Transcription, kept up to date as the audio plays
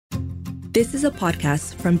This is a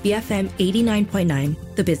podcast from BFM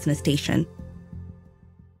 89.9, the business station.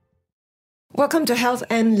 Welcome to Health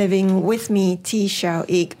and Living with me, T. Xiao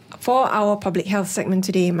Ik. For our public health segment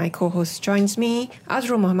today, my co-host joins me,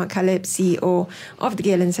 Azrul Muhammad Khalib, CEO of the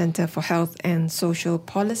Galen Centre for Health and Social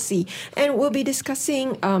Policy. And we'll be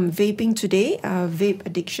discussing vaping today, vape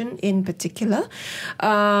addiction in particular.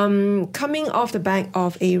 Coming off the back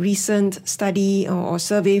of a recent study or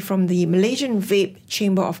survey from the Malaysian Vape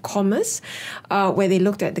Chamber of Commerce, where they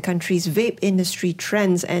looked at the country's vape industry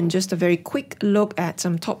trends. And just a very quick look at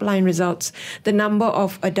some top-line results. The number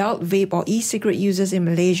of adult vape or e-cigarette users in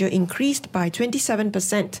Malaysia increased by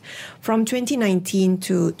 27% from 2019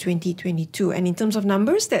 to 2022. And in terms of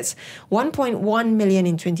numbers, that's 1.1 million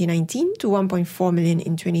in 2019 to 1.4 million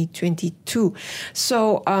in 2022.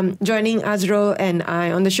 So joining Azrul and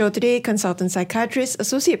I on the show today, consultant psychiatrist,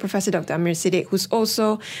 Associate Professor Dr. Amir Siddiq, who's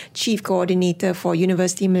also Chief Coordinator for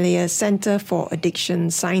University Malaya Centre for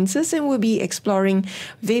Addiction Sciences, and we'll be exploring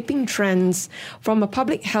vaping trends from a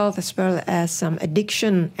public health as well as some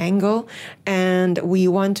addiction angle. And we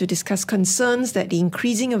want to discuss concerns that the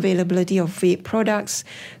increasing availability of vape products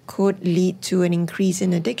could lead to an increase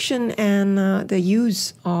in addiction and the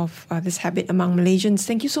use of this habit among Malaysians.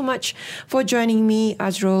 Thank you so much for joining me,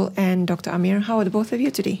 Azrul and Dr. Amir. How are the both of you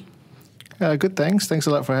today? Good, thanks. Thanks a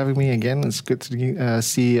lot for having me again. It's good to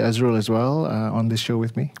see Azrul as well on this show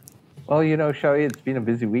with me. Well, Shawi, it's been a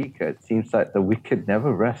busy week. It seems like the wicked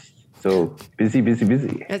never rests. So busy.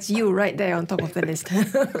 That's you right there on top of the list.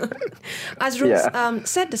 Azrul,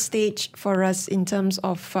 set the stage for us in terms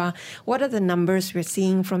of what are the numbers we're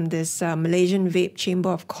seeing from this Malaysian Vape Chamber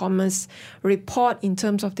of Commerce report in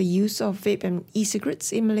terms of the use of vape and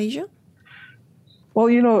e-cigarettes in Malaysia? Well,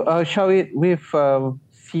 Shawi, we've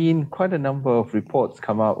seen quite a number of reports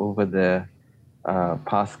come out over the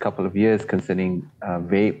past couple of years concerning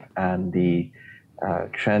vape and the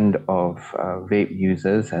trend of vape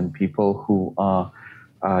users and people who are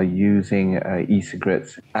using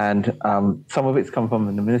e-cigarettes. And some of it's come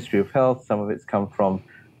from the Ministry of Health, some of it's come from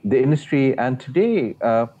the industry. And today,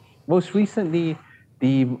 most recently,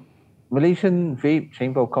 the Malaysian Vape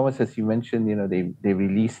Chamber of Commerce, as you mentioned, they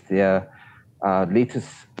released their latest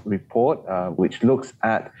report, which looks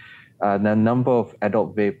at the number of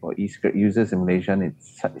adult vape or e-cigarette users in Malaysia. And it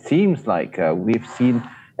seems like we've seen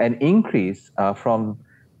an increase from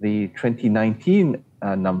the 2019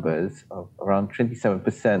 numbers of around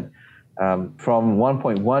 27%, from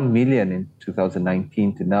 1.1 million in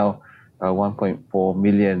 2019 to now 1.4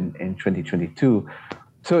 million in 2022.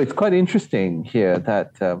 So it's quite interesting here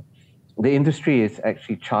that the industry is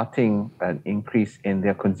actually charting an increase in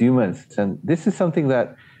their consumers. And this is something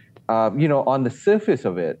that, on the surface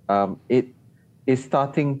of it, it is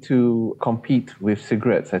starting to compete with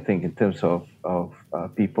cigarettes, I think, in terms of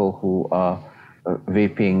people who are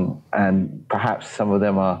vaping, and perhaps some of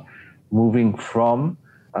them are moving from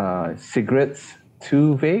cigarettes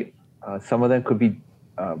to vape. Some of them could be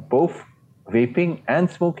both vaping and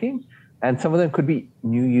smoking, and some of them could be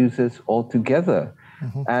new users altogether.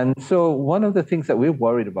 Mm-hmm. And so one of the things that we're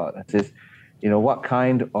worried about is, what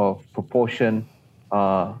kind of proportion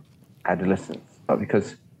are adolescents?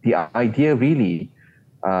 Because the idea really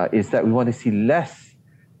is that we want to see less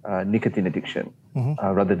nicotine addiction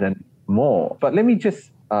rather than more. But let me just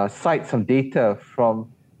cite some data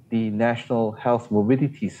from the National Health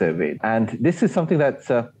Mobility Survey. And this is something that's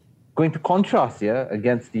going to contrast here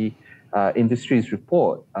against the industry's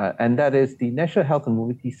report. And that is the National Health and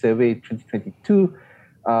Mobility Survey 2022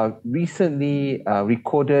 recently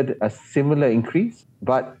recorded a similar increase.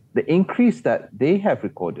 But the increase that they have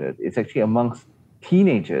recorded is actually amongst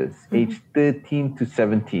teenagers aged 13 to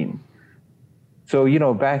 17. So,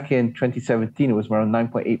 back in 2017, it was around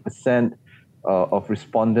 9.8% of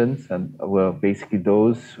respondents and were basically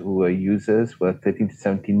those who were users were 13 to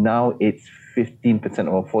 17. Now it's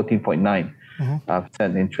 15% or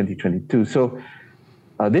 14.9% in 2022. So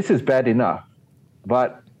this is bad enough.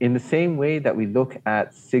 But in the same way that we look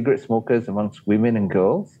at cigarette smokers amongst women and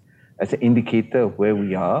girls as an indicator of where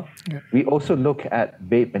we are, we also look at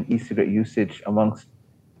vape and e-cigarette usage amongst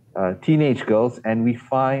teenage girls, and we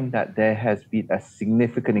find that there has been a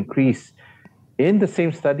significant increase. In the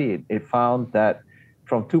same study, it found that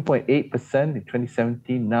from 2.8% in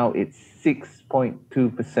 2017, now it's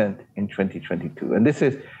 6.2% in 2022. And this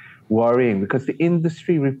is worrying because the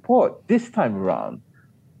industry report this time around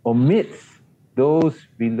omits those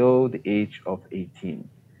below the age of 18.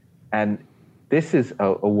 And this is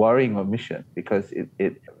a worrying omission because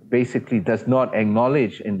it basically does not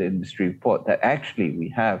acknowledge in the industry report that actually we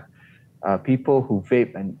have people who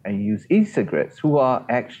vape and use e-cigarettes who are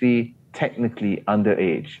actually technically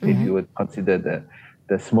underage if you would consider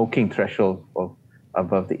the smoking threshold of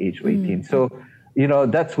above the age of 18. So,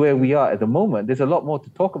 that's where we are at the moment. There's a lot more to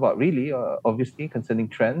talk about, really, obviously, concerning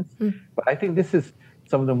trends. But I think this is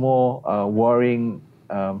some of the more worrying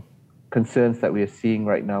concerns that we are seeing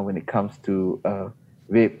right now when it comes to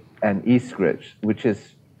vape and e-cigarettes, which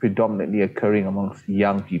is predominantly occurring amongst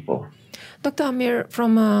young people. Dr. Amir,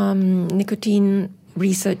 from a nicotine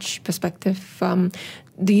research perspective,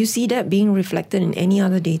 do you see that being reflected in any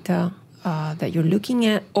other data that you're looking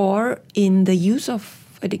at or in the use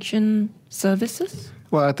of addiction services?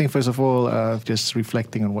 Well, I think first of all, just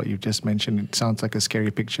reflecting on what you've just mentioned, it sounds like a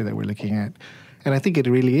scary picture that we're looking at. And I think it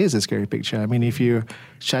really is a scary picture. I mean, if you're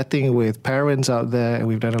chatting with parents out there, and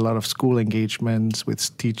we've done a lot of school engagements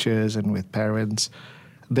with teachers and with parents,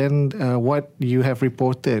 then what you have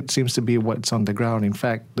reported seems to be what's on the ground. In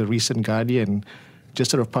fact, the recent Guardian just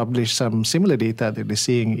sort of published some similar data that they're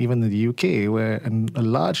seeing even in the UK, where a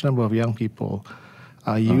large number of young people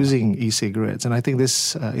are using e-cigarettes. And I think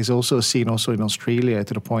this is also seen also in Australia,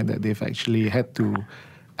 to the point that they've actually had to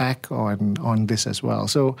act on this as well.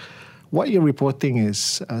 So what you're reporting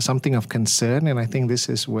is something of concern, and I think this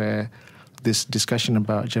is where this discussion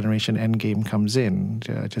about Generation Endgame comes in,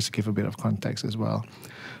 just to give a bit of context as well.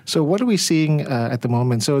 So what are we seeing at the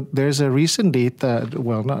moment? So there's a recent data,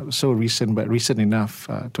 well, not so recent, but recent enough,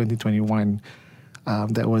 2021,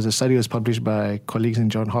 that was a study that was published by colleagues in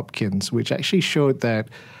Johns Hopkins, which actually showed that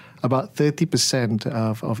about 30%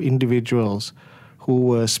 of individuals who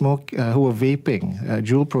were vaping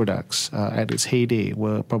Juul products at its heyday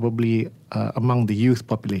were probably among the youth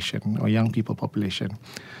population or young people population,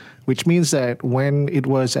 which means that when it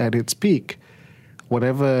was at its peak,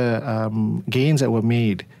 whatever gains that were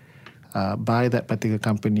made by that particular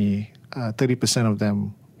company, 30% of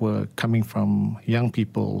them were coming from young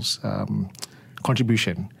people's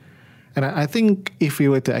contribution. And I think if we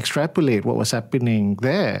were to extrapolate what was happening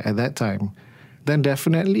there at that time, then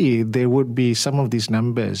definitely there would be some of these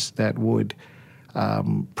numbers that would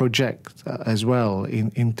project as well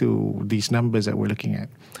into these numbers that we're looking at.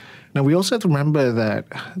 Now, we also have to remember that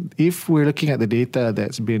if we're looking at the data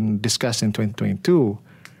that's been discussed in 2022,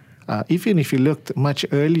 even if you looked much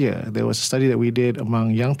earlier, there was a study that we did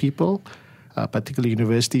among young people, particularly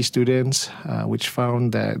university students, which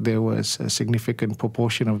found that there was a significant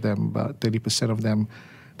proportion of them, about 30% of them,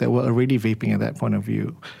 that were already vaping at that point of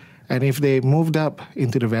view. And if they moved up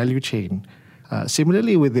into the value chain,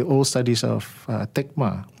 similarly with the old studies of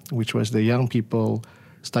TECMA, which was the young people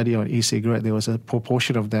study on e-cigarette, there was a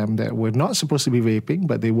proportion of them that were not supposed to be vaping,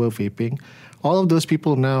 but they were vaping. All of those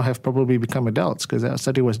people now have probably become adults, because that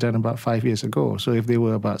study was done about 5 years ago. So if they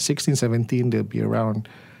were about 16, 17, they'll be around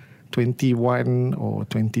 21 or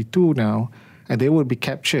 22 now, and they would be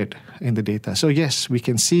captured in the data. So yes, we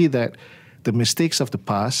can see that the mistakes of the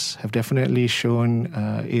past have definitely shown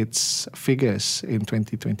its figures in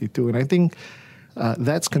 2022. And I think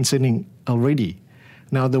that's concerning already.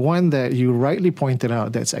 Now, the one that you rightly pointed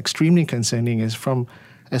out that's extremely concerning is from,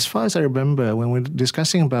 as far as I remember, when we're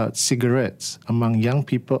discussing about cigarettes among young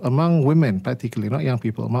people, among women particularly, not young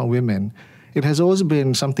people, among women, it has always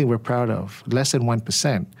been something we're proud of, less than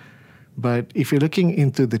 1%. But if you're looking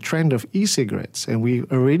into the trend of e-cigarettes, and we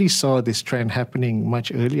already saw this trend happening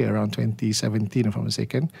much earlier, around 2017, if I'm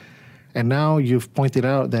mistaken, and now you've pointed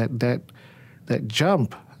out that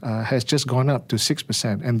jump has just gone up to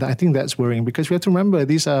 6%. And I think that's worrying, because we have to remember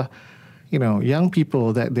these are, young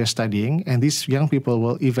people that they're studying, and these young people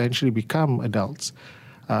will eventually become adults.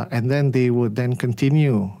 And then they would then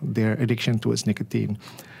continue their addiction towards nicotine.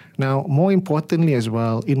 Now, more importantly as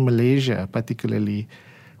well, in Malaysia particularly,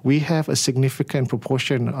 we have a significant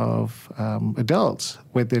proportion of adults,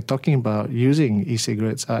 where they're talking about using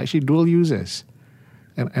e-cigarettes, are actually dual users.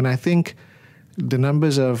 And I think the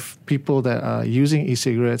numbers of people that are using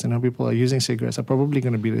e-cigarettes and how people are using cigarettes are probably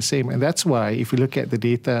going to be the same. And that's why, if you look at the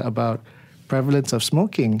data about prevalence of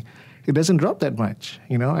smoking, it doesn't drop that much.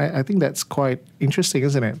 I think that's quite interesting,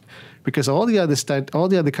 isn't it? Because all the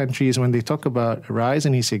other countries, when they talk about a rise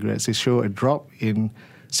in e-cigarettes, they show a drop in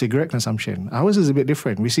cigarette consumption. Ours is a bit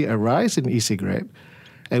different. We see a rise in e-cigarette,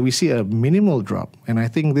 and we see a minimal drop. And I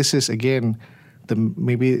think this is, again,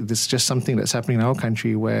 maybe this is just something that's happening in our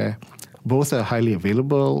country, where both are highly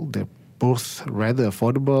available, they're both rather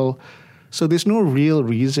affordable. So there's no real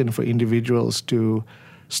reason for individuals to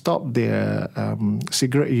stop their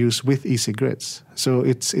cigarette use with e-cigarettes. So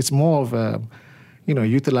it's more of a,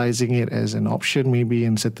 utilizing it as an option maybe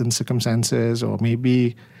in certain circumstances, or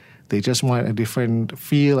maybe they just want a different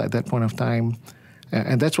feel at that point of time.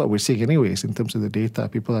 And that's what we're seeing anyways in terms of the data.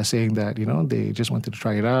 People are saying that, they just wanted to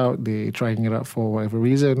try it out. They're trying it out for whatever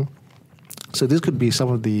reason. So this could be some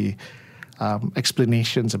of the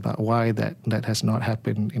explanations about why that has not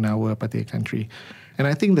happened in our particular country. And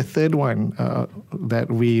I think the third one that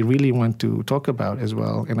we really want to talk about as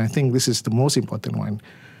well, and I think this is the most important one,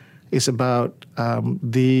 is about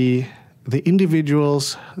the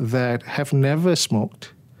individuals that have never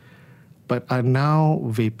smoked but are now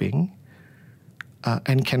vaping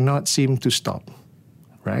and cannot seem to stop,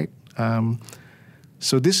 right?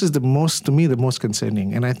 So this is the most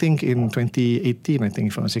concerning. And I think in 2018, if I'm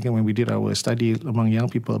not mistaken, when we did our study among young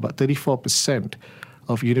people, about 34%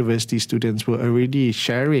 of university students were already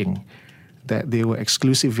sharing that they were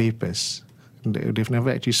exclusive vapers. They've never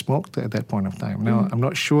actually smoked at that point of time. Now, I'm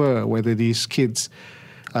not sure whether these kids,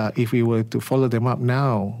 if we were to follow them up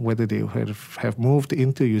now, whether they would have moved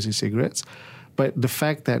into using cigarettes. But the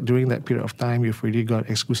fact that during that period of time, you've really got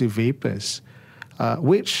exclusive vapers,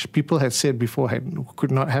 which people had said before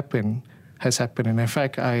could not happen, has happened. And in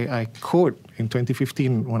fact, I quote in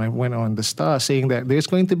 2015 when I went on The Star saying that there's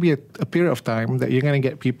going to be a period of time that you're going to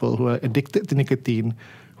get people who are addicted to nicotine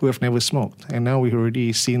who have never smoked. And now we've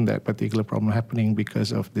already seen that particular problem happening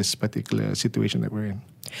because of this particular situation that we're in.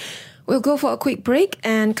 We'll go for a quick break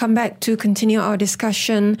and come back to continue our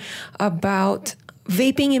discussion about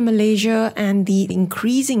vaping in Malaysia and the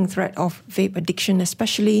increasing threat of vape addiction,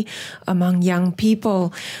 especially among young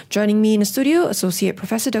people. Joining me in the studio, Associate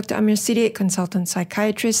Professor Dr. Amir Siddiq, Consultant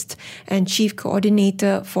Psychiatrist and Chief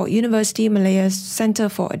Coordinator for University Malaysia's Centre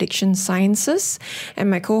for Addiction Sciences, and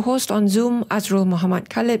my co-host on Zoom, Azrul Muhammad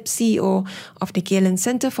Khalib, CEO of the Galen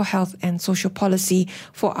Centre for Health and Social Policy,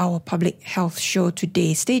 for our public health show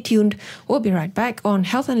today. Stay tuned. We'll be right back on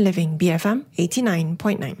Health and Living, BFM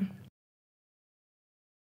 89.9.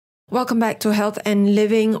 Welcome back to Health and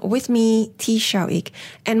Living with me, T. Shauik,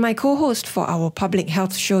 and my co-host for our public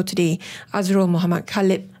health show today, Azrul Muhammad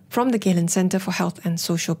Khalib from the Galen Centre for Health and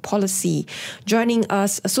Social Policy. Joining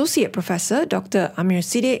us, Associate Professor Dr. Amir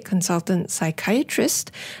Siddiq, Consultant Psychiatrist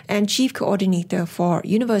and Chief Coordinator for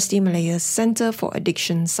University Malaysia's Centre for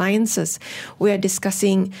Addiction Sciences. We are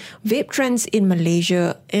discussing vape trends in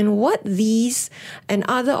Malaysia and what these and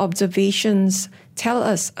other observations tell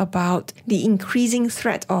us about the increasing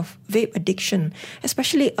threat of vape addiction,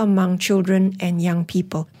 especially among children and young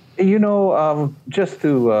people. Just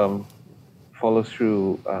to follow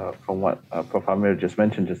through from what Prof. Amir just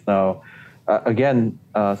mentioned just now, again,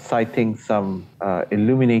 citing some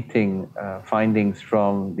illuminating findings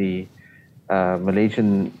from the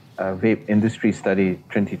Malaysian Vape Industry Study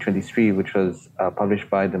 2023, which was published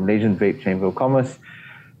by the Malaysian Vape Chamber of Commerce.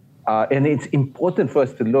 And it's important for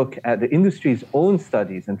us to look at the industry's own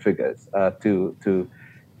studies and figures to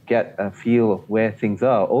get a feel of where things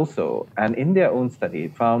are also. And in their own study,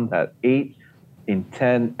 it found that 8 in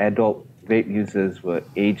 10 adult vape users were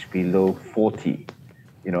aged below 40,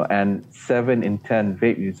 and 7 in 10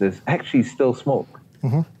 vape users actually still smoke.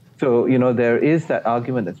 Mm-hmm. So, there is that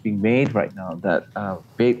argument that's being made right now that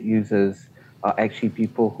vape users are actually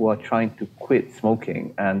people who are trying to quit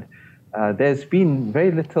smoking. And there's been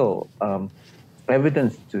very little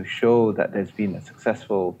evidence to show that there's been a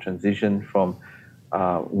successful transition from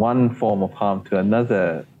one form of harm to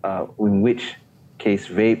another, in which case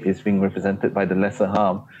vape is being represented by the lesser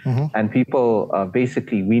harm, and people are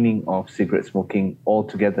basically weaning off cigarette smoking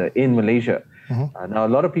altogether in Malaysia. Now,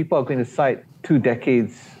 a lot of people are going to cite 2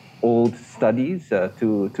 decades old studies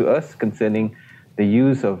to us concerning the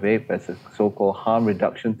use of vape as a so-called harm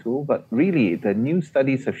reduction tool, but really the new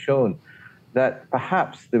studies have shown that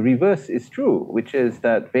perhaps the reverse is true, which is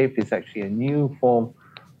that vape is actually a new form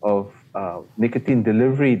of nicotine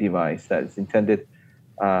delivery device that is intended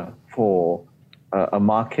for a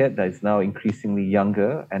market that is now increasingly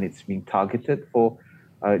younger, and it's being targeted for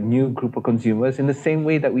a new group of consumers in the same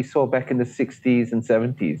way that we saw back in the 60s and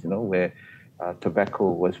 70s, where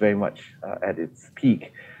tobacco was very much at its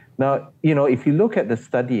peak. Now, if you look at the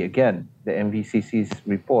study again, the MVCC's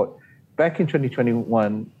report, back in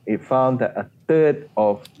 2021, it found that 1/3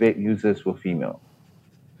 of vape users were female.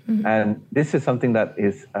 And this is something that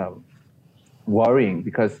is worrying,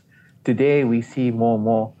 because today we see more and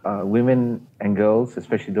more women and girls,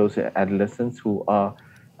 especially those adolescents, who are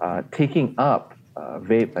taking up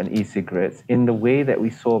vape and e-cigarettes in the way that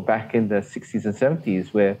we saw back in the 60s and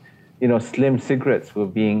 70s, where slim cigarettes were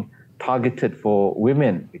being targeted for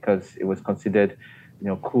women because it was considered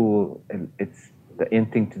cool, and it's the in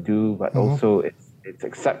thing to do, but also it's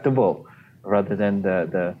acceptable rather than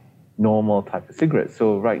the normal type of cigarette.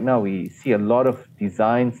 So right now we see a lot of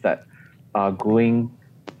designs that are going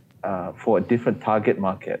for a different target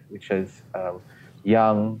market, which is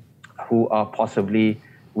young, who are possibly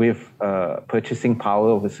with purchasing power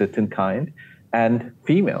of a certain kind, and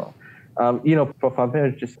female. Prof.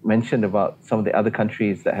 Amir just mentioned about some of the other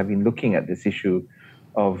countries that have been looking at this issue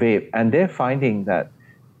of vape, and they're finding that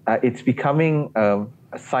it's becoming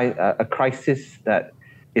a crisis that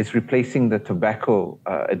is replacing the tobacco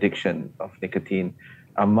addiction of nicotine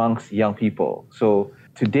amongst young people. So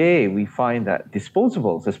today we find that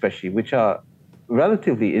disposables, especially, which are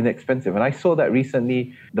relatively inexpensive, and I saw that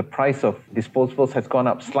recently the price of disposables has gone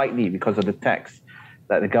up slightly because of the tax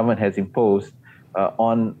that the government has imposed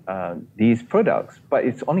on these products, but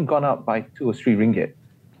it's only gone up by 2 or 3 ringgit.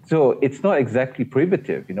 So it's not exactly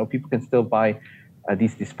prohibitive. People can still buy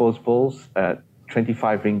these disposables at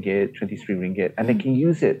 25 ringgit, 23 ringgit, and they can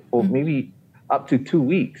use it for maybe up to 2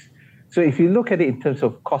 weeks. So if you look at it in terms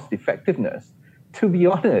of cost effectiveness, to be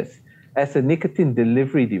honest, as a nicotine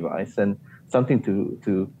delivery device and something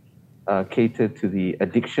to cater to the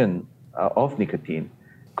addiction of nicotine,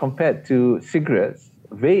 compared to cigarettes,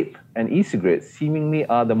 vape and e-cigarettes seemingly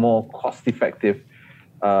are the more cost-effective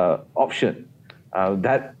option.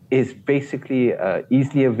 That is basically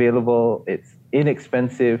easily available, it's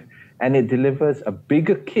inexpensive, and it delivers a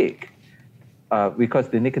bigger kick because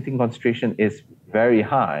the nicotine concentration is very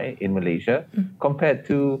high in Malaysia compared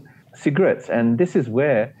to cigarettes. And this is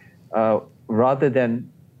where, rather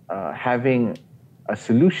than having a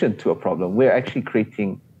solution to a problem, we're actually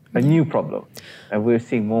creating a new problem. And we're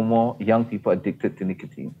seeing more and more young people addicted to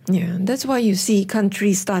nicotine. Yeah, that's why you see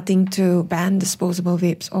countries starting to ban disposable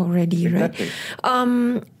vapes already, Exactly.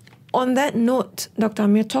 right? On that note, Dr.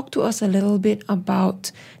 Amir, talk to us a little bit about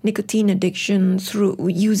nicotine addiction through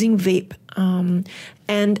using vape,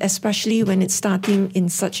 and especially when it's starting in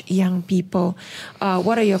such young people.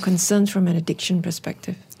 What are your concerns from an addiction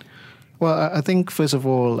perspective? Well, I think, first of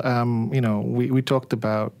all, we talked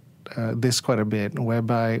about this quite a bit,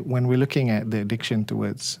 whereby when we're looking at the addiction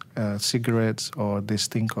towards cigarettes or this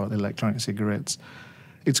thing called electronic cigarettes,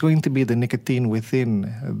 it's going to be the nicotine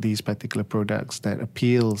within these particular products that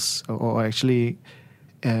appeals or actually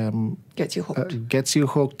Gets you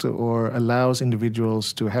hooked. Or allows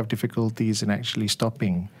individuals to have difficulties in actually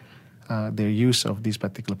stopping their use of these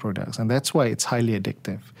particular products. And that's why it's highly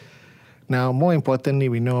addictive. Now, more importantly,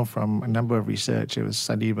 we know from a number of research, it was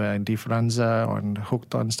studied by De Franza on the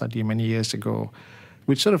Hooked On study many years ago,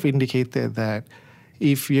 which sort of indicated that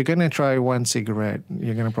if you're going to try one cigarette,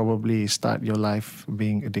 you're going to probably start your life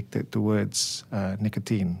being addicted towards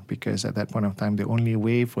nicotine, because at that point of time, the only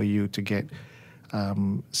way for you to get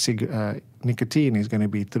nicotine is going to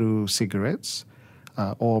be through cigarettes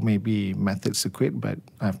or maybe methods to quit, but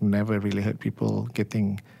I've never really heard people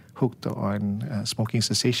getting hooked on smoking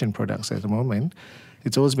cessation products at the moment.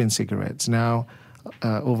 It's always been cigarettes. Now,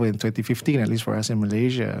 over in 2015, at least for us in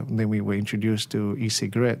Malaysia, then we were introduced to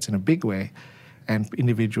e-cigarettes in a big way, and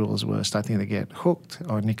individuals were starting to get hooked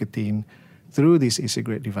on nicotine through these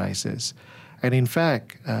e-cigarette devices. And in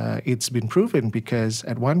fact, it's been proven because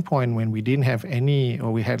at one point when we didn't have any,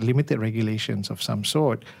 or we had limited regulations of some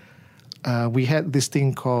sort, we had this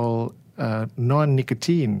thing called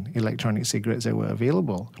non-nicotine electronic cigarettes that were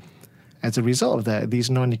available. As a result of that,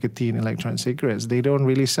 these non-nicotine electronic cigarettes, they don't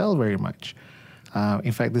really sell very much.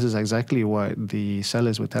 In fact, this is exactly what the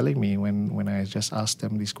sellers were telling me when I just asked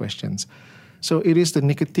them these questions. So it is the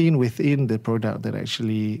nicotine within the product that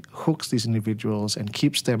actually hooks these individuals and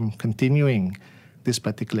keeps them continuing this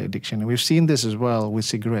particular addiction. And we've seen this as well with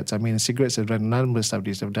cigarettes. I mean, cigarettes have done a number of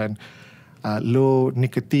studies. They've done low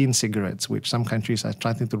nicotine cigarettes, which some countries are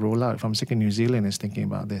trying to roll out. If I'm thinking New Zealand is thinking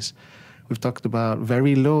about this. We've talked about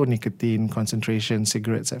very low nicotine concentration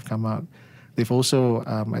cigarettes that have come out. They've also,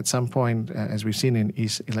 at some point, as we've seen in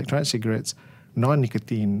electronic cigarettes,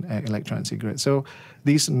 non-nicotine electronic cigarettes. So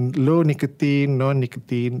these low nicotine,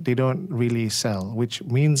 non-nicotine, they don't really sell, which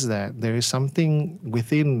means that there is something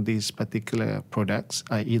within these particular products,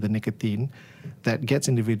 i.e. the nicotine, that gets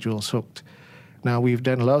individuals hooked. Now, we've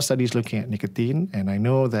done a lot of studies looking at nicotine, and I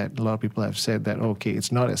know that a lot of people have said that, okay,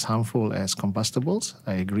 it's not as harmful as combustibles.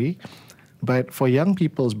 I agree. But for young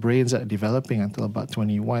people's brains that are developing until about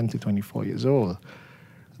 21 to 24 years old,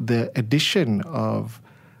 the addition of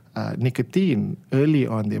nicotine early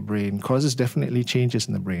on their brain causes definitely changes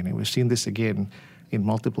in the brain. And we've seen this again in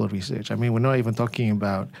multiple research. I mean, we're not even talking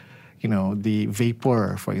about, the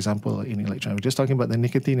vapor, for example, in electronics. We're just talking about the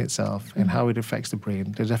nicotine itself and how it affects the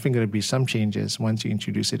brain. There's definitely going to be some changes once you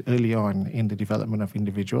introduce it early on in the development of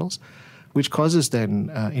individuals, which causes then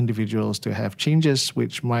individuals to have changes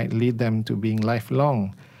which might lead them to being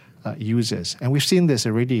lifelong users. And we've seen this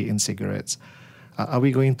already in cigarettes. Are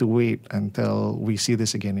we going to wait until we see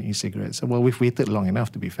this again in e-cigarettes? Well, we've waited long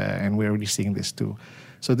enough, to be fair, and we're already seeing this too.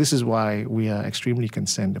 So this is why we are extremely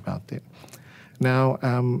concerned about it. Now,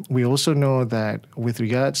 we also know that with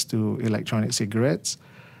regards to electronic cigarettes,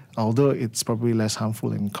 although it's probably less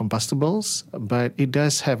harmful in combustibles, but it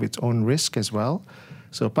does have its own risk as well.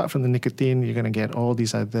 So apart from the nicotine, you're going to get all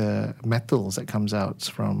these other metals that comes out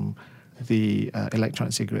from the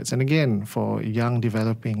electronic cigarettes. And again, for young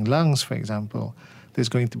developing lungs, for example, there's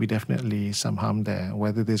going to be definitely some harm there.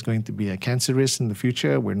 Whether there's going to be a cancer risk in the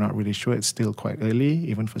future, we're not really sure. It's still quite early.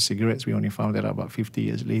 Even for cigarettes, we only found that out about 50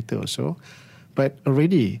 years later or so. But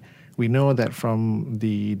already, we know that from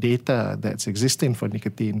the data that's existing for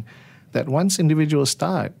nicotine, that once individuals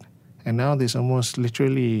start, and now there's almost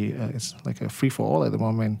literally, it's like a free-for-all at the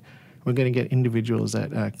moment, we're going to get individuals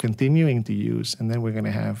that are continuing to use, and then we're going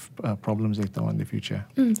to have problems later on in the future.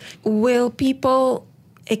 Will people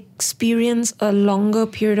experience a longer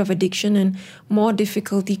period of addiction and more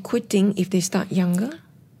difficulty quitting if they start younger?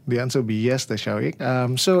 The answer would be yes,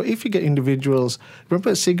 Shawiq. So if you get individuals,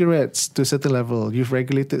 remember cigarettes to a certain level, you've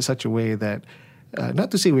regulated such a way that, not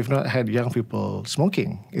to say we've not had young people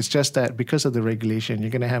smoking, it's just that because of the regulation, you're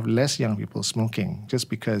going to have less young people smoking just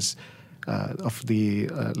because of the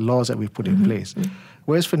laws that we've put in place.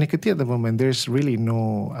 Whereas for nicotine at the moment, there's really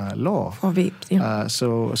no law. For vapes, yeah.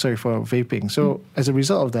 For vaping. So as a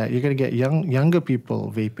result of that, you're going to get younger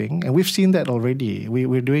people vaping. And we've seen that already.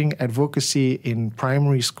 We're doing advocacy in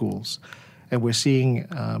primary schools. And we're seeing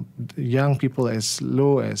young people as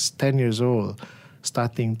low as 10 years old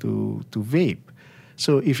starting to vape.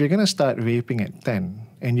 So if you're going to start vaping at 10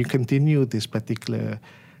 and you continue this particular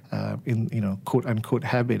quote unquote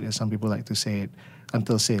habit, as some people like to say it,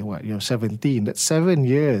 until say you're 17. That's 7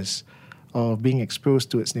 years of being exposed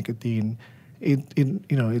to its nicotine.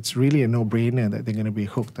 It's really a no-brainer that they're going to be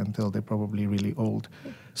hooked until they're probably really old.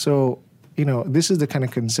 So this is the kind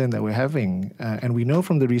of concern that we're having, and we know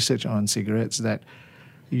from the research on cigarettes that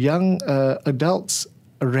young adults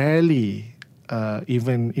rarely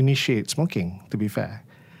even initiate smoking. To be fair,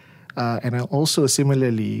 and also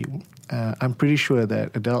similarly, I'm pretty sure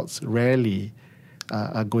that adults rarely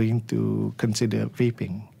are going to consider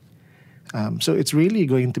vaping. So it's really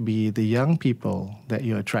going to be the young people that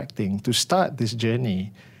you're attracting to start this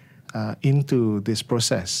journey into this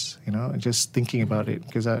process, just thinking about it.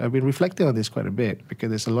 Because I've been reflecting on this quite a bit, because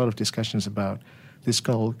there's a lot of discussions about this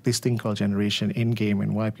thing called generation in-game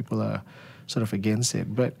and why people are sort of against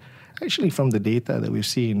it. But actually from the data that we've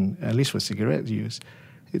seen, at least for cigarette use,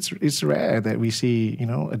 it's rare that we see,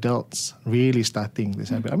 adults really starting this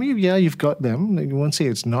habit. I mean, yeah, you've got them. You won't say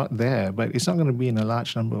it's not there, but it's not going to be in a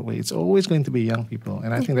large number of ways. It's always going to be young people.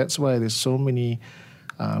 And I think that's why there's so many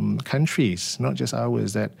countries, not just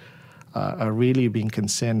ours, that are really being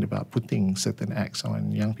concerned about putting certain acts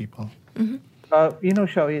on young people.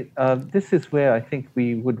 Shawi, this is where I think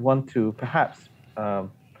we would want to perhaps,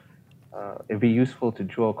 it'd be useful to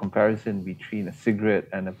draw a comparison between a cigarette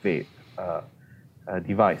and a vape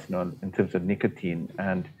device, in terms of nicotine.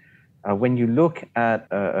 And when you look at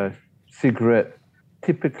a cigarette,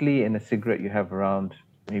 typically in a cigarette you have around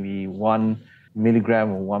maybe 1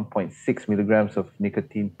 milligram or 1.6 milligrams of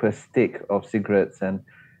nicotine per stick of cigarettes,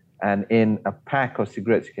 and in a pack of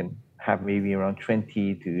cigarettes you can have maybe around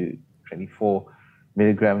 20 to 24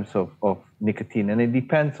 milligrams of nicotine, and it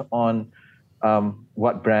depends on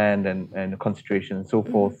what brand and the concentration and so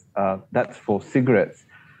forth. That's for cigarettes.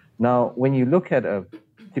 Now, when you look at a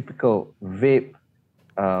typical vape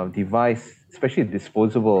device, especially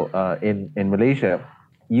disposable in Malaysia,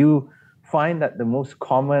 you find that the most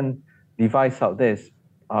common device out there is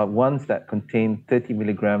ones that contain 30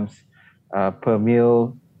 milligrams per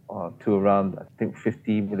mil to around, I think,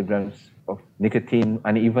 50 milligrams of nicotine,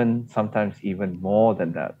 and even sometimes even more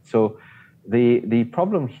than that. So the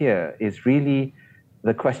problem here is really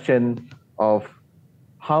the question of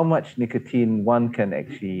how much nicotine one can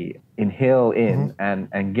actually inhale in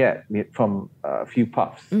and get from a few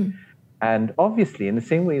puffs. And obviously, in the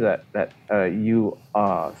same way that you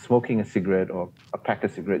are smoking a cigarette or a pack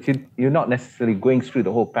of cigarettes, you're not necessarily going through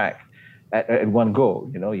the whole pack at one go.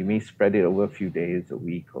 You may spread it over a few days, a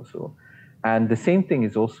week or so. And the same thing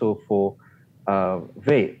is also for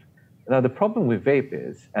vape. Now, the problem with vape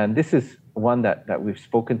is, and this is one that we've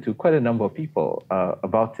spoken to quite a number of people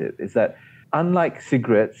about it, is that unlike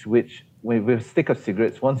cigarettes, which with a stick of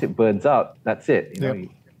cigarettes, once it burns out, that's it.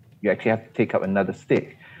 You actually have to take up another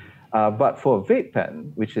stick. But for a vape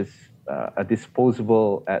pen, which is a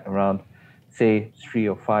disposable at around, say, 3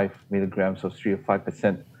 or 5 milligrams or 3 or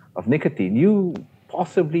 5% of nicotine, you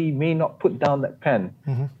possibly may not put down that pen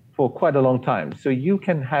for quite a long time. So you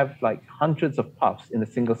can have like hundreds of puffs in a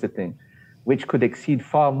single sitting, which could exceed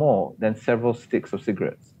far more than several sticks of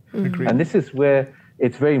cigarettes. And this is where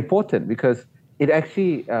it's very important, because it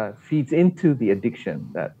actually feeds into the addiction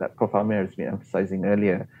that Prof. Amir has been emphasizing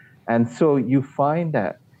earlier. And so you find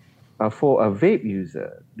that for a vape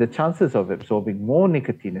user, the chances of absorbing more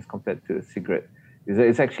nicotine as compared to a cigarette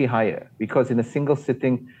is actually higher, because in a single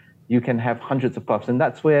sitting, you can have hundreds of puffs. And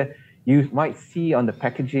that's where you might see on the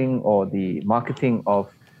packaging or the marketing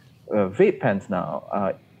of vape pens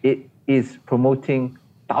now, it is promoting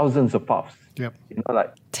thousands of puffs. Yep.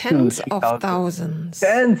 Like tens of thousands.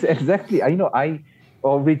 Tens, exactly. I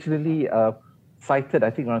originally cited, I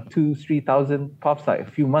think, around 2,000-3,000 puffs like a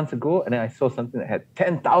few months ago, and then I saw something that had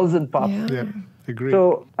 10,000 puffs. Yeah, agree.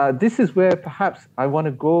 So this is where perhaps I want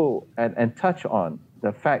to go and touch on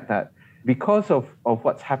the fact that because of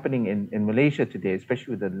what's happening in Malaysia today,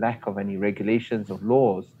 especially with the lack of any regulations or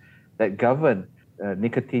laws that govern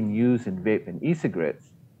nicotine use in vape and e-cigarettes,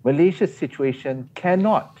 Malaysia's situation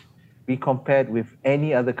cannot be compared with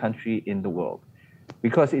any other country in the world.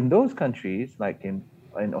 Because in those countries, like in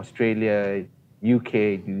Australia,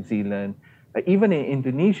 UK, New Zealand, even in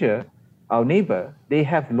Indonesia, our neighbor, they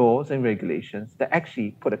have laws and regulations that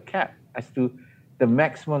actually put a cap as to the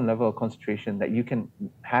maximum level of concentration that you can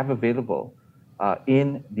have available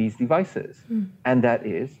in these devices. And that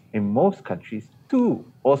is, in most countries, 2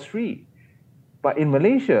 or 3. But in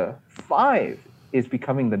Malaysia, 5 is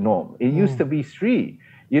becoming the norm. It used to be 3.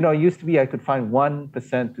 It used to be I could find 1%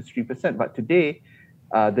 to 3%, but today,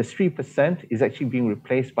 the 3% is actually being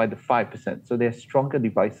replaced by the 5%. So there are stronger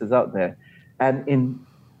devices out there. And in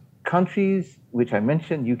countries which I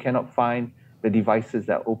mentioned, you cannot find the devices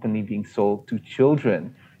that are openly being sold to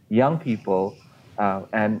children, young people,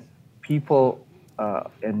 and people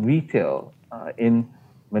in retail in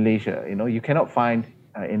Malaysia. You cannot find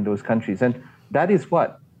in those countries. And that is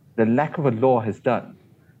what the lack of a law has done.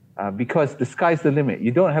 Because the sky's the limit.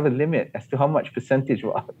 You don't have a limit as to how much percentage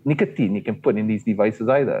of nicotine you can put in these devices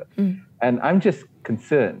either. And I'm just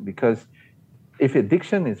concerned because if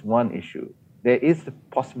addiction is one issue, there is the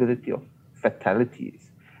possibility of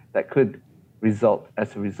fatalities that could result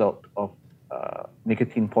as a result of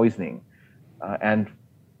nicotine poisoning. And,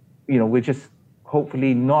 we're just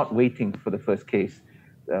hopefully not waiting for the first case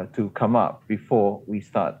to come up before we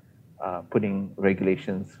start putting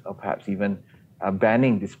regulations or perhaps even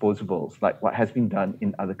banning disposables like what has been done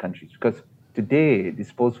in other countries. Because today,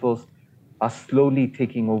 disposables are slowly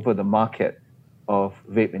taking over the market of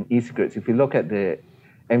vape and e-cigarettes. If you look at the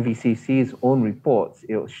MVCC's own reports,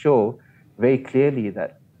 it will show very clearly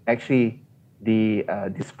that actually the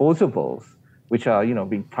disposables, which are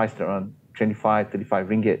being priced around 25, 35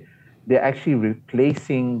 ringgit, they're actually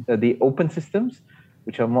replacing the open systems,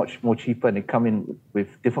 which are much more cheaper, and they come in with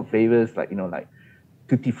different flavors like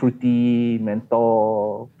tutti frutti,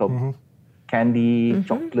 menthol, candy,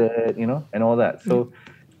 chocolate, and all that. So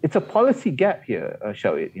it's a policy gap here,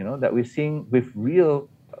 Shawit, that we're seeing with real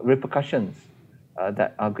repercussions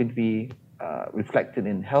that are going to be reflected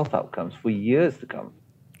in health outcomes for years to come.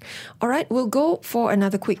 All right, we'll go for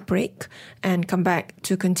another quick break and come back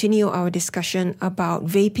to continue our discussion about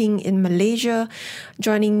vaping in Malaysia.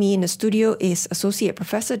 Joining me in the studio is Associate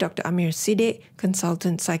Professor Dr. Amir Sidek,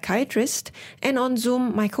 Consultant Psychiatrist, and on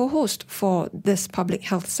Zoom, my co-host for this public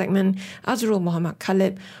health segment, Azrul Muhammad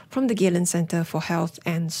Khalib from the Galen Center for Health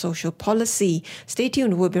and Social Policy. Stay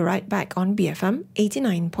tuned, we'll be right back on BFM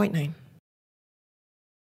 89.9.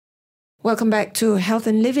 Welcome back to Health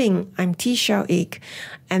and Living. I'm T. Shao Ik,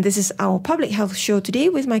 and this is our public health show today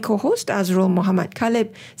with my co-host Azrul Muhammad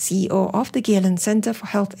Khalib, CEO of the Galen Center for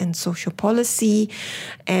Health and Social Policy.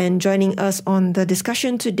 And joining us on the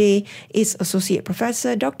discussion today is Associate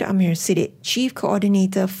Professor Dr. Amir Sidek, Chief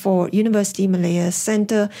Coordinator for University Malaya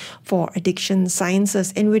Center for Addiction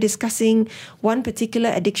Sciences. And we're discussing one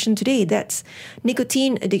particular addiction today, that's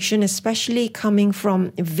nicotine addiction, especially coming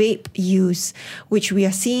from vape use, which we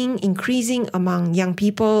are seeing increasing among young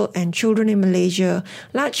people and children in Malaysia,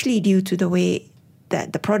 largely due to the way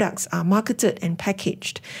that the products are marketed and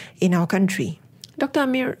packaged in our country. Dr.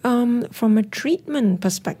 Amir, from a treatment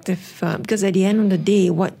perspective, because at the end of the day,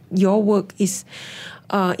 what your work is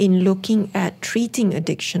in looking at treating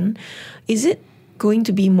addiction, is it going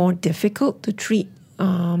to be more difficult to treat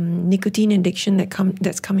nicotine addiction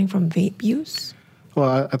that's coming from vape use?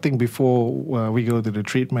 Well, I think before we go to the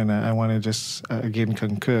treatment, I want to just again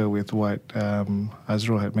concur with what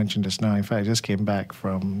Azrul had mentioned just now. In fact, I just came back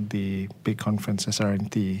from the big conference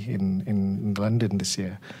SRNT in London this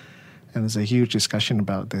year. And there's a huge discussion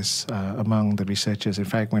about this among the researchers. In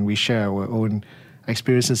fact, when we share our own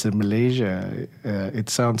experiences in Malaysia, it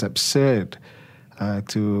sounds absurd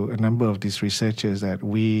to a number of these researchers that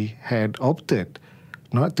we had opted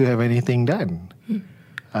not to have anything done.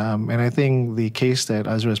 And I think the case that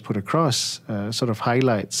Azra has put across sort of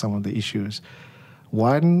highlights some of the issues.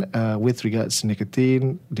 One, with regards to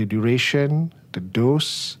nicotine, the duration, the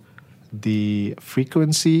dose, the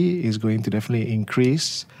frequency is going to definitely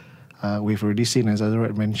increase. We've already seen, as Azra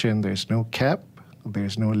had mentioned, there's no cap,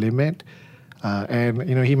 there's no limit. And,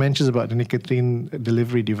 he mentions about the nicotine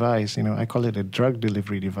delivery device. I call it a drug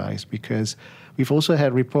delivery device because we've also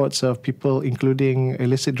had reports of people including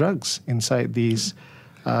illicit drugs inside these,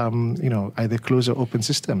 either closed or open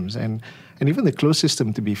systems. And even the closed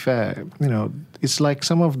system, to be fair, it's like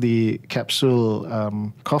some of the capsule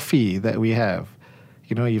coffee that we have.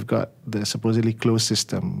 You've got the supposedly closed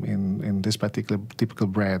system in this particular typical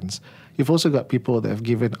brands. You've also got people that have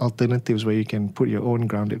given alternatives where you can put your own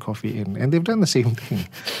grounded coffee in, and they've done the same thing.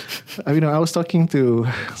 I was talking to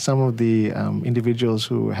some of the individuals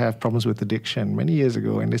who have problems with addiction many years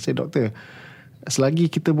ago, and they said, "Doctor,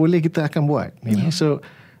 selagi kita boleh, kita akan buat." So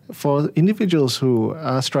for individuals who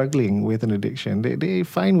are struggling with an addiction, they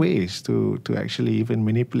find ways to actually even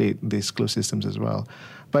manipulate these closed systems as well.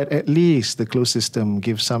 But at least the closed system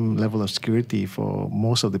gives some level of security for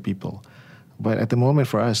most of the people. But at the moment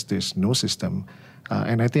for us, there's no system.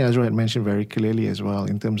 And I think Azra had mentioned very clearly as well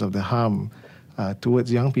in terms of the harm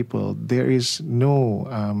towards young people, there is no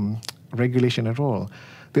regulation at all.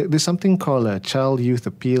 There's something called a Child Youth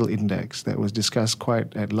Appeal Index that was discussed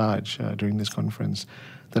quite at large during this conference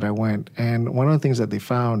that I went. And one of the things that they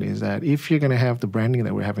found is that if you're going to have the branding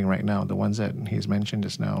that we're having right now, the ones that he's mentioned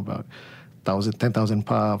just now about 10,000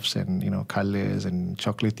 puffs and colors and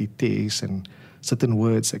chocolatey taste and certain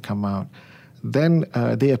words that come out, then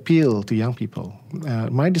they appeal to young people.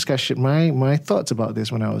 My thoughts about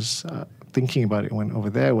this when I was thinking about it when over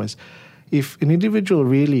there was, if an individual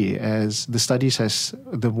really, as the studies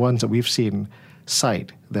the ones that we've seen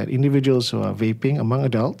cite, that individuals who are vaping among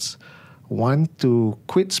adults want to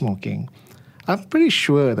quit smoking, I'm pretty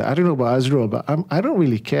sure that, I don't know about Azrul, but I don't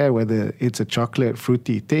really care whether it's a chocolate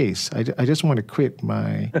fruity taste. I just want to quit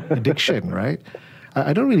my addiction, right?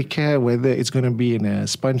 I don't really care whether it's going to be in a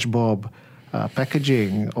SpongeBob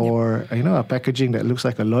packaging or, a packaging that looks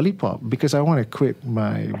like a lollipop, because I want to quit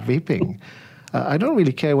my vaping. I don't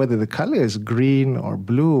really care whether the color is green or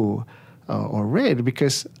blue or red,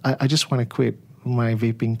 because I just want to quit my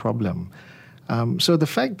vaping problem. So the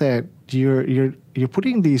fact that you're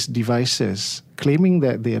putting these devices, claiming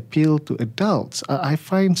that they appeal to adults, I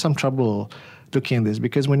find some trouble looking at this,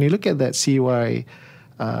 because when you look at that CYA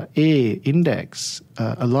index,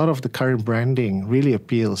 a lot of the current branding really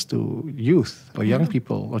appeals to youth or young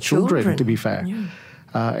people or children, to be fair. Yeah.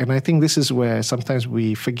 And I think this is where sometimes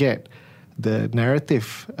we forget the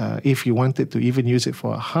narrative. If you wanted to even use it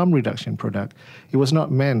for a harm reduction product, it was not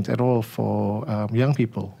meant at all for young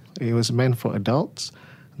people. It was meant for adults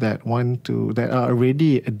that are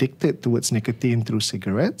already addicted towards nicotine through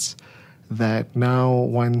cigarettes, that now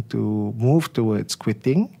want to move towards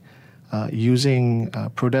quitting, using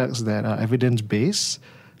products that are evidence-based,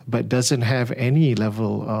 but doesn't have any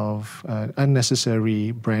level of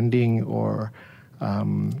unnecessary branding or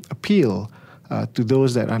appeal to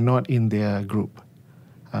those that are not in their group.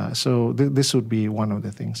 So this would be one of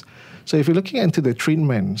the things. So if you're looking into the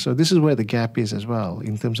treatment, so this is where the gap is as well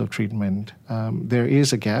in terms of treatment. There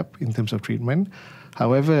is a gap in terms of treatment.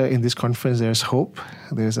 However, in this conference, there's hope.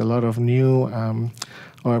 There's a lot of new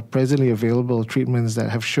or presently available treatments that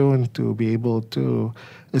have shown to be able to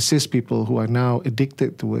assist people who are now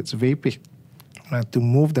addicted towards vaping to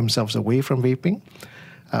move themselves away from vaping,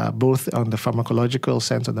 both on the pharmacological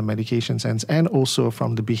sense, on the medication sense, and also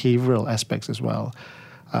from the behavioral aspects as well.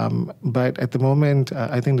 But at the moment,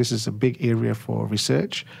 I think this is a big area for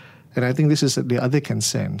research, and I think this is the other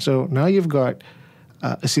concern. So now you've got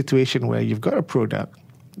a situation where you've got a product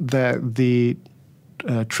that the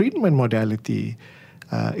treatment modality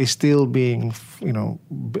is still being,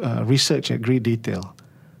 researched at great detail.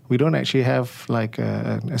 We don't actually have like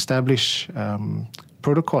an established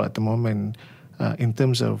protocol at the moment in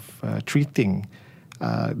terms of treating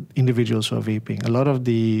individuals who are vaping. A lot of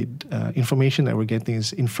the information that we're getting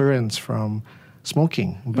is inference from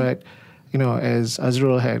smoking. But, as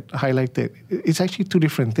Azrul had highlighted, it's actually two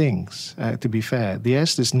different things, to be fair.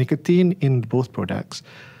 Yes, there's nicotine in both products,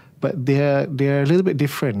 but they're a little bit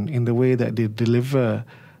different in the way that they deliver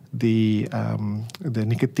the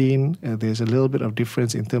nicotine. There's a little bit of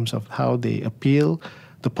difference in terms of how they appeal.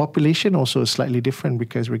 The population also is slightly different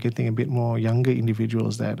because we're getting a bit more younger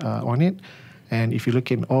individuals that are on it. And if you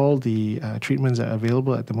look in all the treatments that are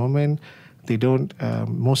available at the moment, they don't.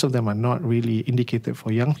 Most of them are not really indicated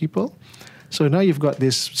for young people. So now you've got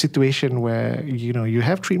this situation where, you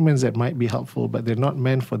have treatments that might be helpful, but they're not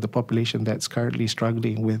meant for the population that's currently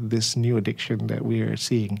struggling with this new addiction that we are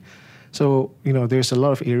seeing. So, there's a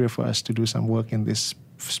lot of area for us to do some work in this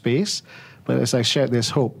space. But as I shared, there's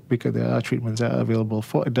hope because there are treatments that are available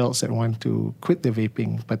for adults that want to quit their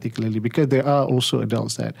vaping, particularly because there are also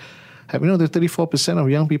adults that have, the 34% of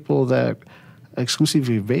young people that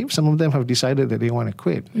exclusively vape. Some of them have decided that they want to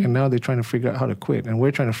quit, and now they're trying to figure out how to quit. And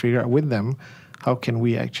we're trying to figure out with them, how can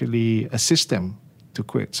we actually assist them to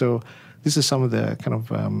quit? So this is some of the kind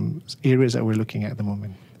of areas that we're looking at the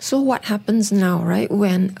moment. So what happens now, right,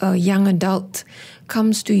 when a young adult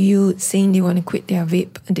comes to you saying they want to quit their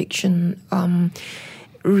vape addiction,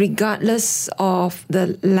 regardless of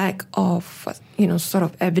the lack of, sort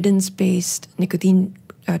of evidence-based nicotine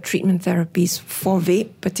treatment therapies for vape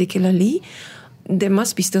particularly, there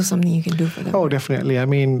must be still something you can do for them. Oh, definitely. I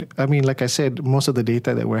mean, like I said, most of the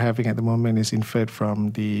data that we're having at the moment is inferred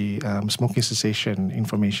from the smoking cessation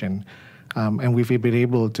information. And we've been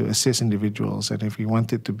able to assist individuals. And if we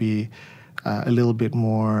wanted to be a little bit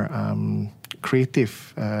more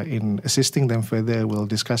creative in assisting them further, we'll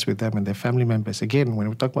discuss with them and their family members. Again, when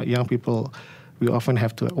we talk about young people, we often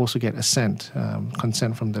have to also get consent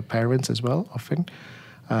from the parents as well, often,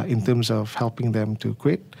 in terms of helping them to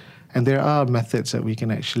quit. And there are methods that we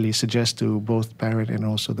can actually suggest to both parent and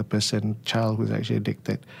also the child who's actually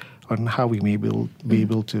addicted, on how we may be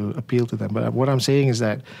able to appeal to them. But what I'm saying is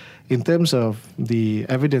that in terms of the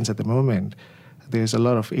evidence at the moment, there's a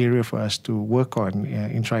lot of area for us to work on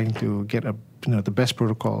in trying to get the best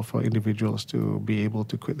protocol for individuals to be able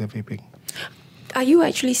to quit their vaping. Are you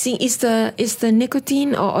actually seeing, is the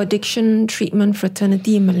nicotine or addiction treatment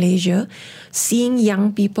fraternity in Malaysia seeing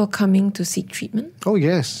young people coming to seek treatment? Oh,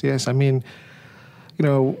 yes. I mean,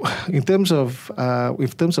 in terms of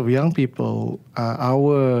young people,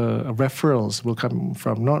 our referrals will come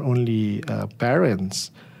from not only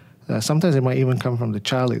parents. Sometimes it might even come from the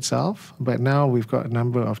child itself. But now we've got a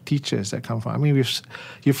number of teachers that come from. I mean,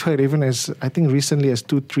 you've heard, even as I think recently as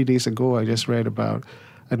 2-3 days ago, I just read about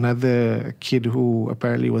another kid who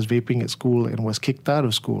apparently was vaping at school and was kicked out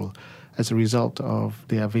of school as a result of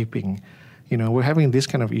their vaping. We're having this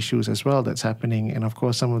kind of issues as well that's happening. And of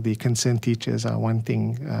course, some of the concerned teachers are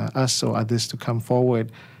wanting us or others to come forward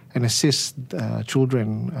and assist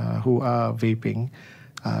children who are vaping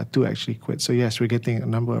to actually quit. So yes, we're getting a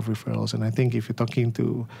number of referrals. And I think if you're talking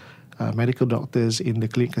to medical doctors in the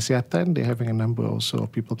Klinik Kesihatan, they're having a number also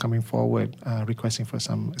of people coming forward requesting for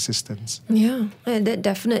some assistance. Yeah, and that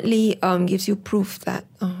definitely gives you proof that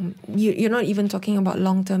you're not even talking about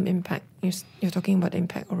long-term impact. You're talking about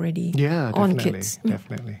impact already on kids.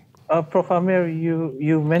 Definitely. Prof. Amir,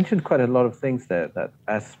 you mentioned quite a lot of things there that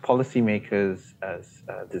as policymakers, as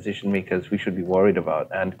decision makers, we should be worried about.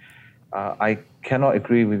 And I cannot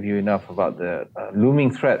agree with you enough about the looming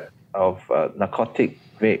threat of narcotic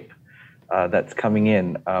vape that's coming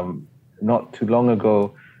in. Not too long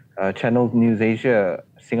ago, Channel News Asia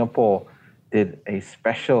Singapore did a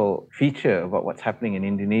special feature about what's happening in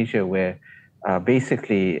Indonesia, where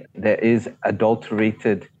basically there is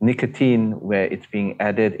adulterated nicotine where it's being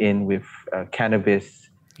added in with cannabis,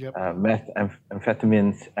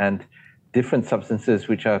 methamphetamines, and different substances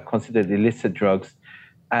which are considered illicit drugs,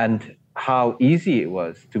 and how easy it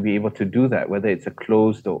was to be able to do that, whether it's a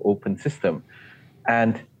closed or open system.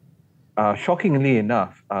 And shockingly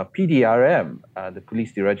enough, PDRM, the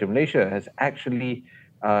Police Diraja Malaysia, has actually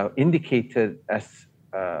indicated as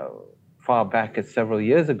far back as several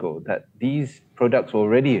years ago that these products were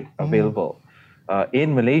already available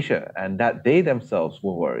in Malaysia, and that they themselves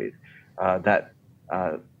were worried that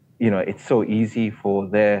it's so easy for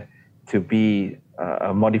there to be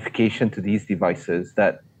a modification to these devices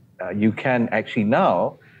that you can actually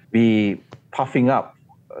now be puffing up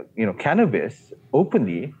cannabis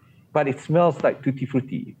openly, but it smells like tutti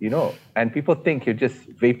frutti, and people think you're just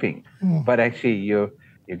vaping, but actually you're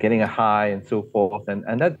getting a high and so forth,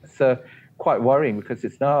 and that's quite worrying because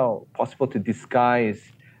it's now possible to disguise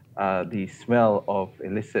the smell of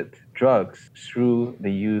illicit drugs through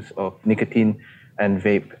the use of nicotine and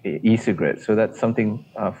vape e-cigarettes. So that's something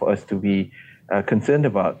for us to be concerned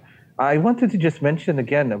about. I wanted to just mention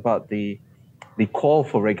again about the call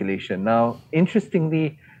for regulation. Now,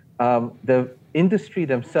 interestingly, the industry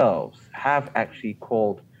themselves have actually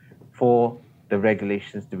called for the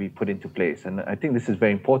regulations to be put into place. And I think this is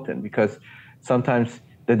very important because sometimes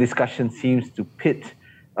the discussion seems to pit,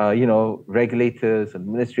 regulators and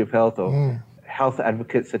Ministry of Health or health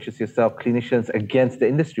advocates such as yourself, clinicians, against the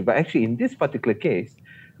industry. But actually, in this particular case,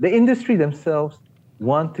 the industry themselves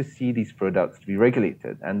want to see these products to be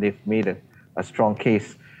regulated, and they've made a strong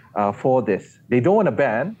case. for this. They don't want to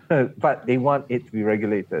ban, but they want it to be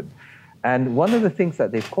regulated. And one of the things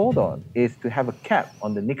that they've called on is to have a cap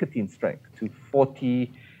on the nicotine strength to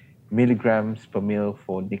 40 milligrams per mil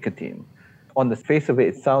for nicotine. On the face of it,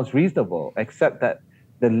 it sounds reasonable, except that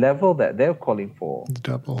the level that they're calling for,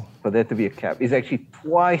 double, for there to be a cap, is actually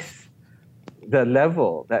twice the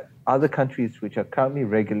level that other countries which are currently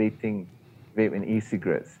regulating vape and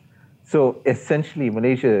e-cigarettes. So essentially,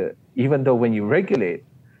 Malaysia, even though when you regulate,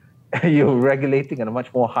 you're regulating at a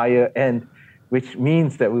much more higher end, which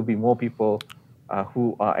means that will be more people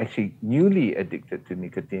who are actually newly addicted to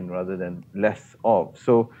nicotine rather than less of.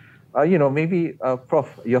 So, maybe, Prof,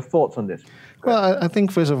 your thoughts on this? Well, I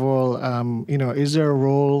think first of all, is there a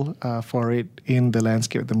role for it in the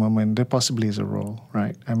landscape at the moment? There possibly is a role,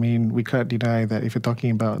 right? I mean, we can't deny that if you're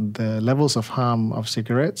talking about the levels of harm of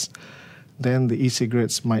cigarettes, then the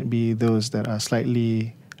e-cigarettes might be those that are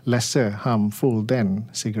slightly lesser harmful than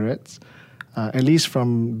cigarettes, at least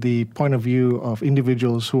from the point of view of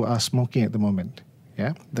individuals who are smoking at the moment.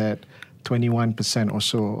 Yeah, that 21% or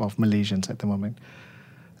so of Malaysians at the moment.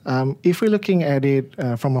 If we're looking at it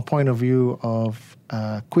from a point of view of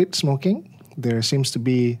quit smoking, there seems to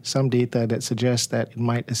be some data that suggests that it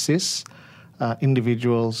might assist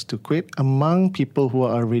individuals to quit among people who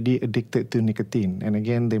are already addicted to nicotine. And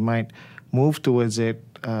again, they might move towards it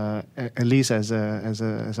at least as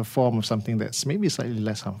a form of something that's maybe slightly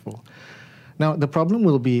less harmful. Now, the problem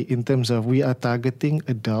will be in terms of we are targeting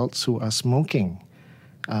adults who are smoking.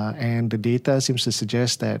 And the data seems to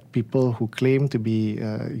suggest that people who claim to be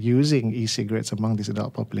using e-cigarettes among this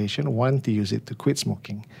adult population want to use it to quit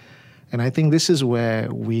smoking. And I think this is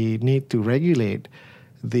where we need to regulate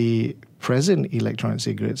the present electronic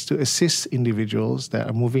cigarettes to assist individuals that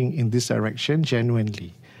are moving in this direction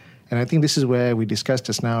genuinely. And I think this is where we discussed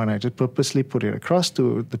just now, and I just purposely put it across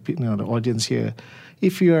to the audience here.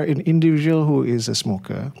 If you are an individual who is a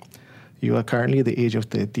smoker, you are currently the age of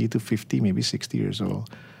 30 to 50, maybe 60 years old,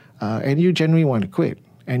 and you genuinely want to quit,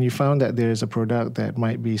 and you found that there is a product that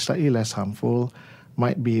might be slightly less harmful,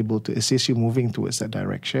 might be able to assist you moving towards that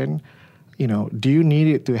direction, do you need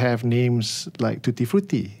it to have names like Tutti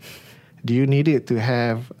Frutti? Do you need it to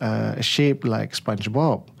have a shape like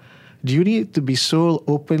SpongeBob? Do you need it to be sold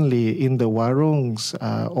openly in the warungs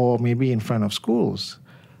or maybe in front of schools?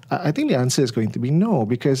 I think the answer is going to be no,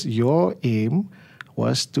 because your aim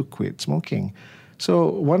was to quit smoking. So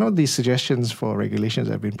one of the suggestions for regulations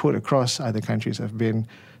that have been put across other countries have been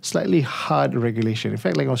slightly hard regulation. In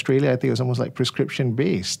fact, like Australia, I think it's almost like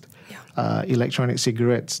prescription-based electronic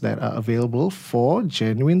cigarettes that are available for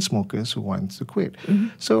genuine smokers who want to quit. Mm-hmm.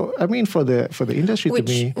 So, I mean, for the industry to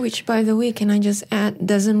me... Which, by the way, can I just add,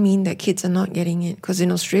 doesn't mean that kids are not getting it. Because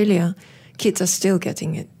in Australia, kids are still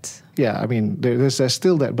getting it. Yeah, I mean, there's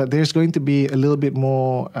still that, but there's going to be a little bit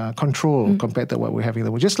more control compared to what we're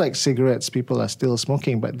having. Just like cigarettes, people are still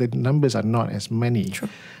smoking, but the numbers are not as many. True.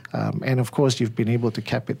 And of course, you've been able to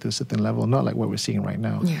cap it to a certain level, not like what we're seeing right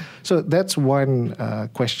now. Yeah. So that's one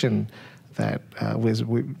question that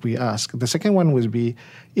we ask. The second one would be,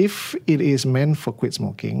 if it is meant for quit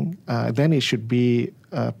smoking, then it should be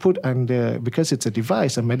put under, because it's a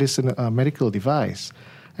device, a medical device,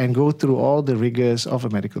 and go through all the rigors of a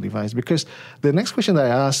medical device. Because the next question that I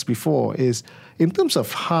asked before is, in terms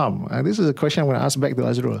of harm, and this is a question I'm going to ask back to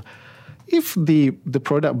Azrul, if the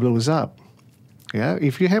product blows up,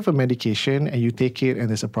 if you have a medication and you take it and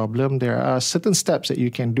there's a problem, there are certain steps that you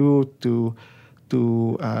can do to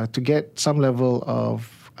get some level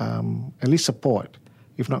of at least support,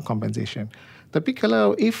 if not compensation. Tapi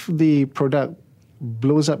kalau if the product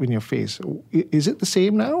blows up in your face, is it the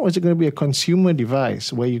same now, or is it going to be a consumer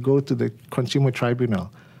device where you go to the consumer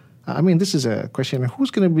tribunal? I mean, this is a question.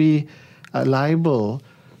 Who's going to be liable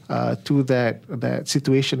to that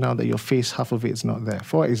situation now that your face, half of it is not there?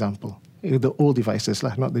 For example, the old devices,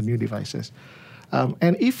 not the new devices.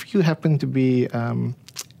 And if you happen to be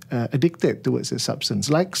addicted towards a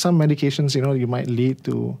substance, like some medications, you might lead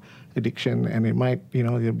to addiction, and it might,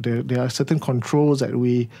 there are certain controls that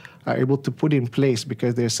we are able to put in place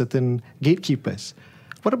because there are certain gatekeepers.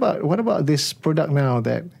 What about this product now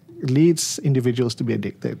that leads individuals to be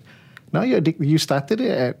addicted? Now you're addicted. You started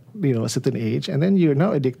it at a certain age, and then you're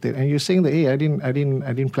now addicted, and you're saying that, hey, I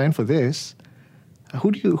didn't plan for this.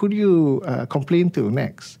 Who do you complain to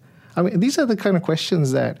next? I mean, these are the kind of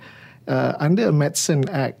questions that under a Medicine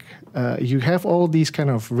Act, you have all these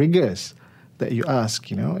kind of rigors that you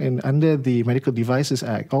ask, and under the Medical Devices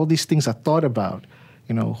Act, all these things are thought about.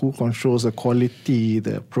 Who controls the quality,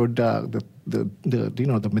 the product,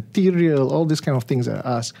 the material, all these kind of things are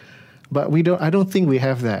asked. But I don't think we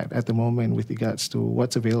have that at the moment with regards to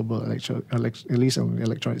what's available, at least on the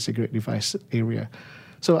electronic cigarette device area.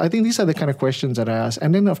 So I think these are the kind of questions that I ask.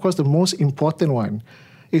 And then, of course, the most important one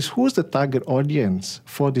is who's the target audience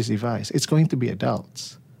for this device? It's going to be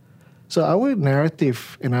adults. So our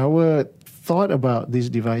narrative and our thought about these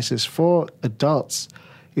devices for adults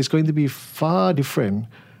is going to be far different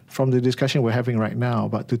from the discussion we're having right now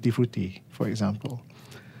about Tutti Frutti, for example.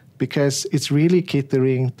 Because it's really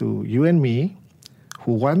catering to you and me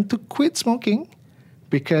who want to quit smoking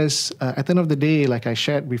because at the end of the day, like I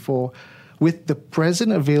shared before, with the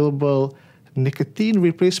present available nicotine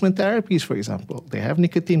replacement therapies, for example, they have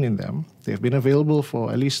nicotine in them. They've been available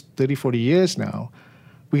for at least 30, 40 years now.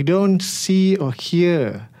 We don't see or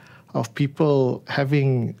hear of people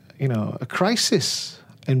having, a crisis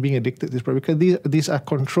and being addicted to this product because these are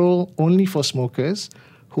controlled only for smokers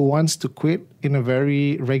who wants to quit in a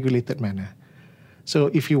very regulated manner. So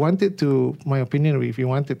if you wanted to, my opinion, if you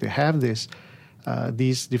wanted to have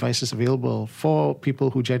these devices available for people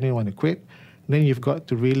who genuinely want to quit, then you've got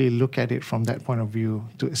to really look at it from that point of view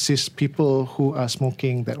to assist people who are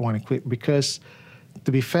smoking that want to quit. Because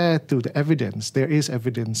to be fair to the evidence, there is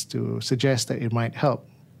evidence to suggest that it might help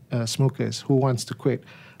smokers who wants to quit.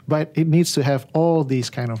 But it needs to have all these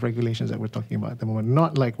kind of regulations that we're talking about at the moment,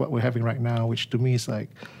 not like what we're having right now, which to me is like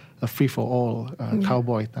a free-for-all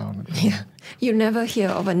cowboy town. Yeah, you never hear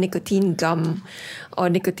of a nicotine gum or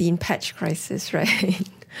nicotine patch crisis, right?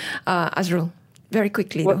 Azrul, very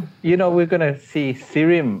quickly though. We're going to see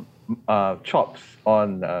serum chops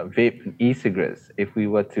on vape and e-cigarettes if we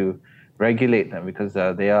were to regulate them because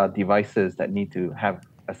they are devices that need to have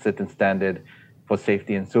a certain standard for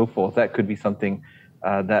safety and so forth. That could be something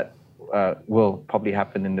that will probably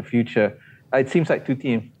happen in the future. It seems like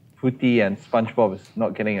Tutti Frutti and SpongeBob is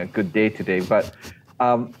not getting a good day today, but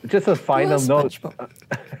just a final note.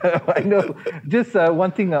 I know. Just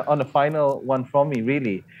one thing on a final one from me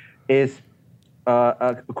really is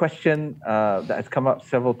a question that has come up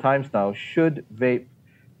several times now. Should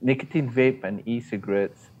nicotine vape and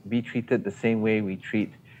e-cigarettes be treated the same way we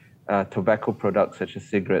treat tobacco products such as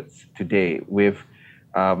cigarettes today with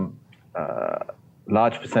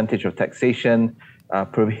large percentage of taxation,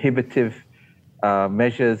 prohibitive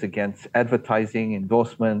measures against advertising,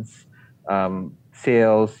 endorsements,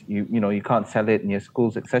 sales. You can't sell it in your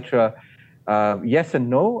schools, etc. Yes and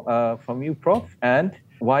no from you, Prof. And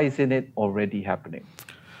why isn't it already happening?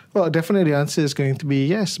 Well, definitely the answer is going to be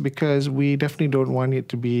yes, because we definitely don't want it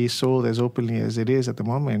to be sold as openly as it is at the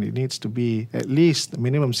moment. It needs to be at least a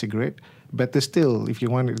minimum cigarette. Better still, if you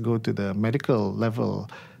want it to go to the medical level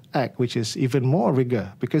act, which is even more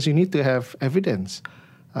rigor, because you need to have evidence.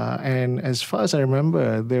 And as far as I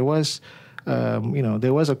remember, there was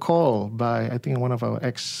a call by, I think, one of our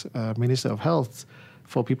ex-Minister of Health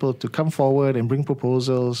for people to come forward and bring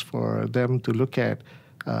proposals for them to look at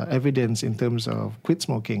evidence in terms of quit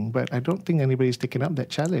smoking. But I don't think anybody's taken up that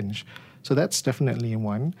challenge. So that's definitely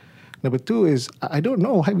one. Number two is, I don't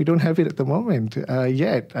know why we don't have it at the moment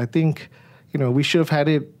yet. I think we should have had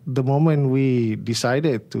it the moment we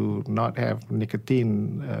decided to not have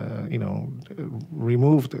nicotine,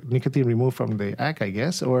 removed from the act, I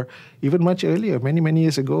guess, or even much earlier, many, many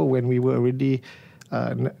years ago when we were already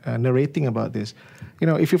narrating about this.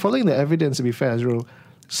 If you're following the evidence, to be fair, Azrul,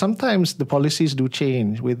 sometimes the policies do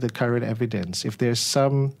change with the current evidence if there's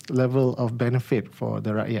some level of benefit for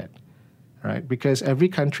the rakyat, right? Because every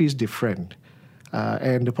country is different,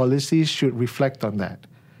 and the policies should reflect on that.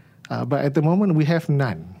 But at the moment, we have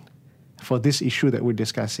none for this issue that we're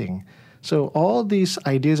discussing. So all these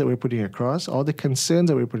ideas that we're putting across, all the concerns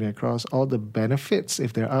that we're putting across, all the benefits,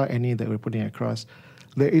 if there are any that we're putting across,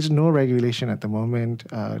 there is no regulation at the moment,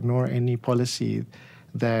 nor any policy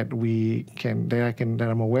that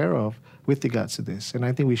I'm aware of with regards to this. And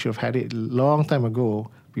I think we should have had it a long time ago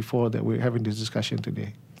before that we're having this discussion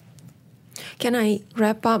today. Can I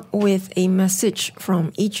wrap up with a message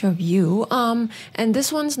from each of you? And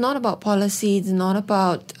this one's not about policy, it's not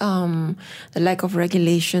about the lack of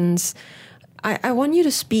regulations. I want you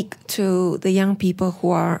to speak to the young people who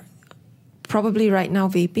are probably right now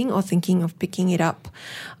vaping or thinking of picking it up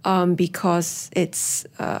because it's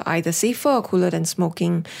either safer or cooler than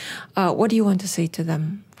smoking. What do you want to say to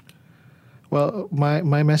them? Well,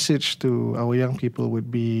 my message to our young people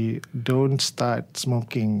would be don't start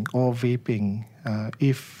smoking or vaping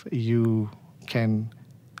if you can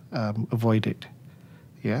avoid it.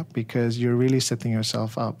 Yeah, because you're really setting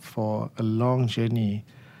yourself up for a long journey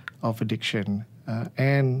of addiction.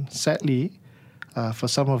 And sadly, for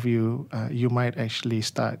some of you, you might actually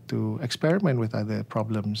start to experiment with other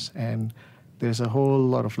problems and there's a whole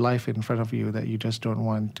lot of life in front of you that you just don't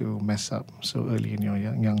want to mess up so early in your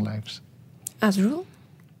young lives. Azrul?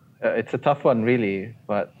 It's a tough one, really,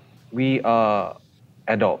 but we are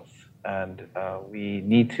adults and we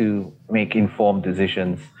need to make informed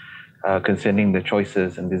decisions concerning the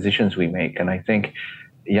choices and decisions we make. And I think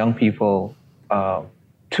young people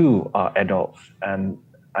too are adults, and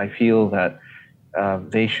I feel that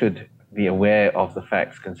they should be aware of the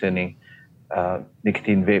facts concerning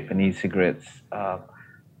nicotine vape and e-cigarettes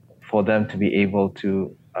for them to be able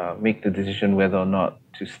to make the decision whether or not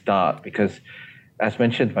to start. Because, as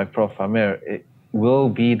mentioned by Prof. Amir, it will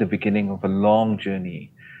be the beginning of a long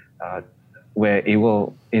journey where it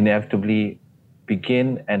will inevitably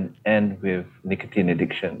begin and end with nicotine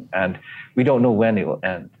addiction. And we don't know when it will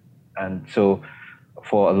end. And so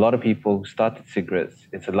for a lot of people who started cigarettes,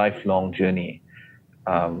 it's a lifelong journey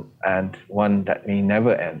and one that may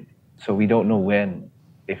never end. So we don't know when.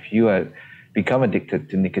 If you become addicted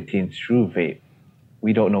to nicotine through vape,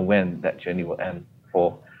 we don't know when that journey will end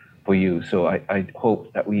for you. So I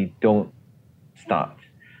hope that we don't start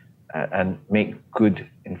and make good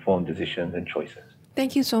informed decisions and choices.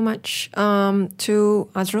 Thank you so much to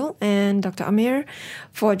Azrul and Dr. Amir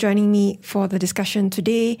for joining me for the discussion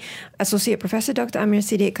today. Associate Professor Dr. Amir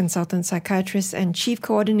Siddiq, Consultant Psychiatrist and Chief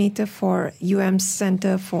Coordinator for UM's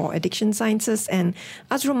Centre for Addiction Sciences, and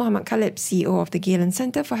Azrul Muhammad Khalib, CEO of the Galen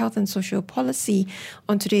Centre for Health and Social Policy,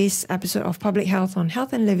 on today's episode of Public Health on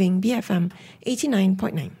Health and Living, BFM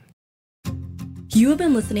 89.9. You have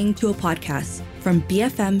been listening to a podcast from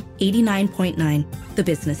BFM 89.9, the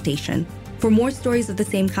business station. For more stories of the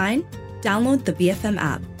same kind, download the BFM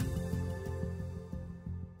app.